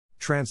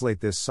Translate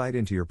this site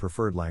into your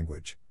preferred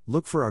language.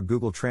 Look for our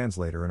Google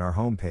Translator in our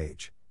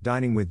homepage,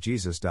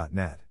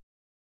 diningwithjesus.net.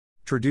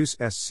 Traduce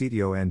este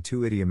sitio en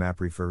tu idioma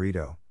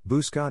preferido.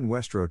 Busca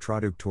nuestro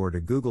traductor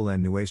de Google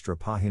en nuestra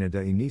página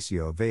de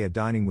inicio via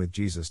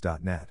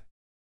diningwithjesus.net.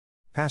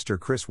 Pastor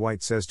Chris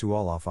White says to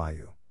all of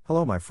you,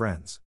 hello my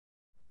friends.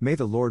 May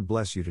the Lord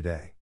bless you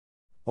today.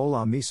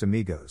 Hola mis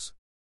amigos.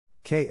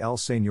 Que el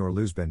Señor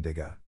los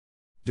bendiga.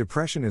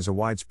 Depression is a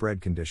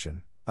widespread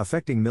condition,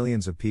 affecting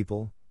millions of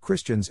people,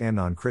 Christians and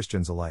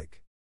non-Christians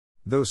alike.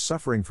 Those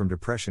suffering from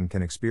depression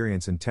can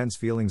experience intense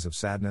feelings of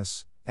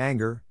sadness,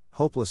 anger,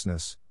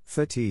 hopelessness,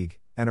 fatigue,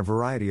 and a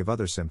variety of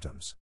other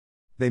symptoms.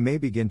 They may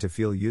begin to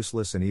feel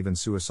useless and even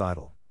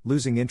suicidal,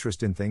 losing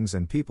interest in things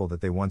and people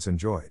that they once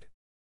enjoyed.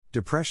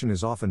 Depression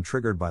is often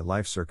triggered by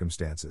life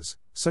circumstances,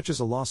 such as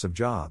a loss of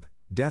job,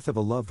 death of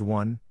a loved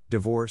one,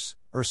 divorce,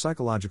 or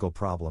psychological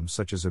problems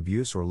such as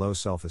abuse or low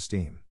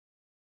self-esteem.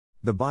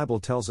 The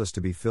Bible tells us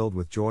to be filled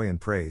with joy and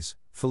praise,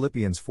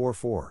 Philippians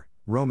 4:4,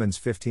 Romans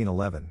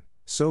 15:11,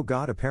 so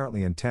God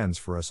apparently intends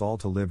for us all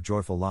to live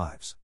joyful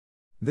lives.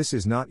 This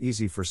is not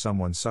easy for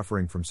someone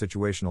suffering from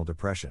situational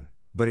depression,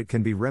 but it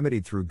can be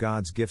remedied through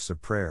God's gifts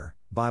of prayer,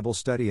 Bible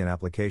study and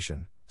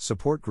application,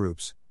 support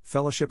groups,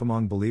 fellowship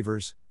among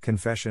believers,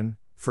 confession,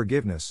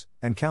 forgiveness,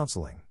 and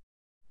counseling.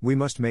 We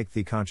must make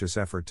the conscious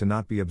effort to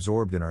not be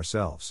absorbed in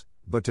ourselves,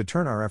 but to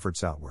turn our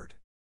efforts outward.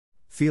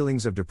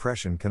 Feelings of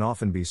depression can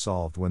often be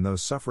solved when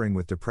those suffering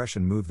with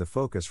depression move the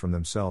focus from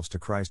themselves to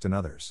Christ and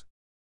others.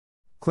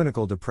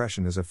 Clinical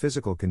depression is a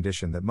physical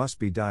condition that must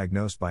be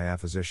diagnosed by a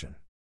physician.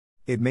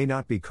 It may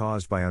not be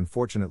caused by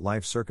unfortunate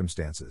life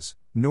circumstances,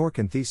 nor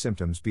can these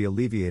symptoms be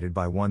alleviated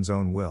by one's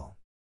own will.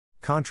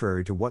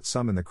 Contrary to what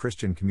some in the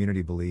Christian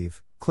community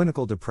believe,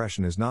 clinical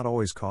depression is not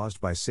always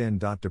caused by sin.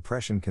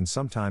 Depression can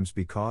sometimes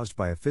be caused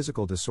by a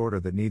physical disorder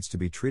that needs to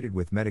be treated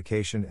with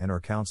medication and/or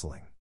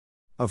counseling.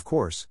 Of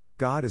course,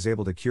 God is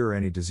able to cure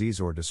any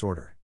disease or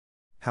disorder.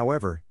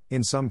 However,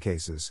 in some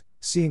cases,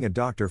 seeing a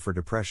doctor for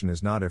depression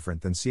is not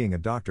different than seeing a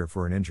doctor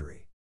for an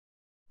injury.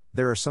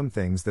 There are some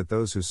things that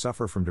those who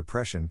suffer from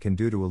depression can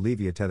do to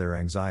alleviate their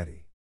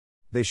anxiety.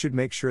 They should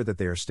make sure that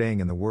they are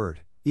staying in the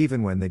Word,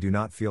 even when they do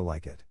not feel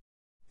like it.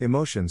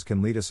 Emotions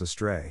can lead us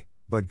astray,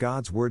 but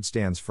God's Word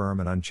stands firm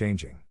and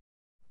unchanging.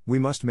 We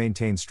must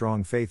maintain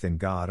strong faith in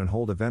God and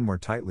hold even more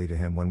tightly to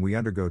Him when we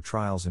undergo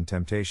trials and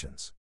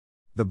temptations.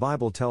 The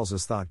Bible tells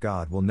us that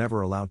God will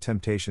never allow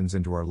temptations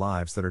into our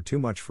lives that are too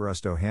much for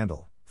us to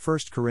handle,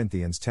 1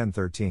 Corinthians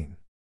 10:13.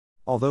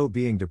 Although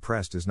being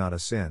depressed is not a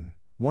sin,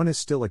 one is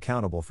still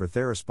accountable for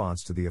their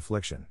response to the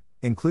affliction,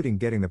 including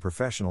getting the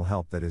professional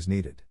help that is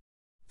needed.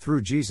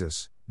 Through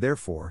Jesus,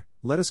 therefore,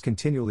 let us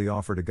continually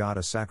offer to God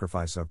a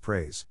sacrifice of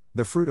praise,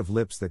 the fruit of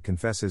lips that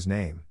confess His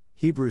name,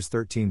 Hebrews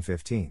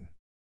 13:15.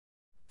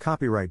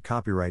 Copyright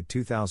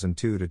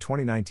 2002 to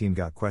 2019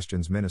 Got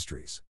Questions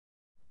Ministries.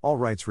 All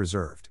rights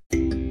reserved.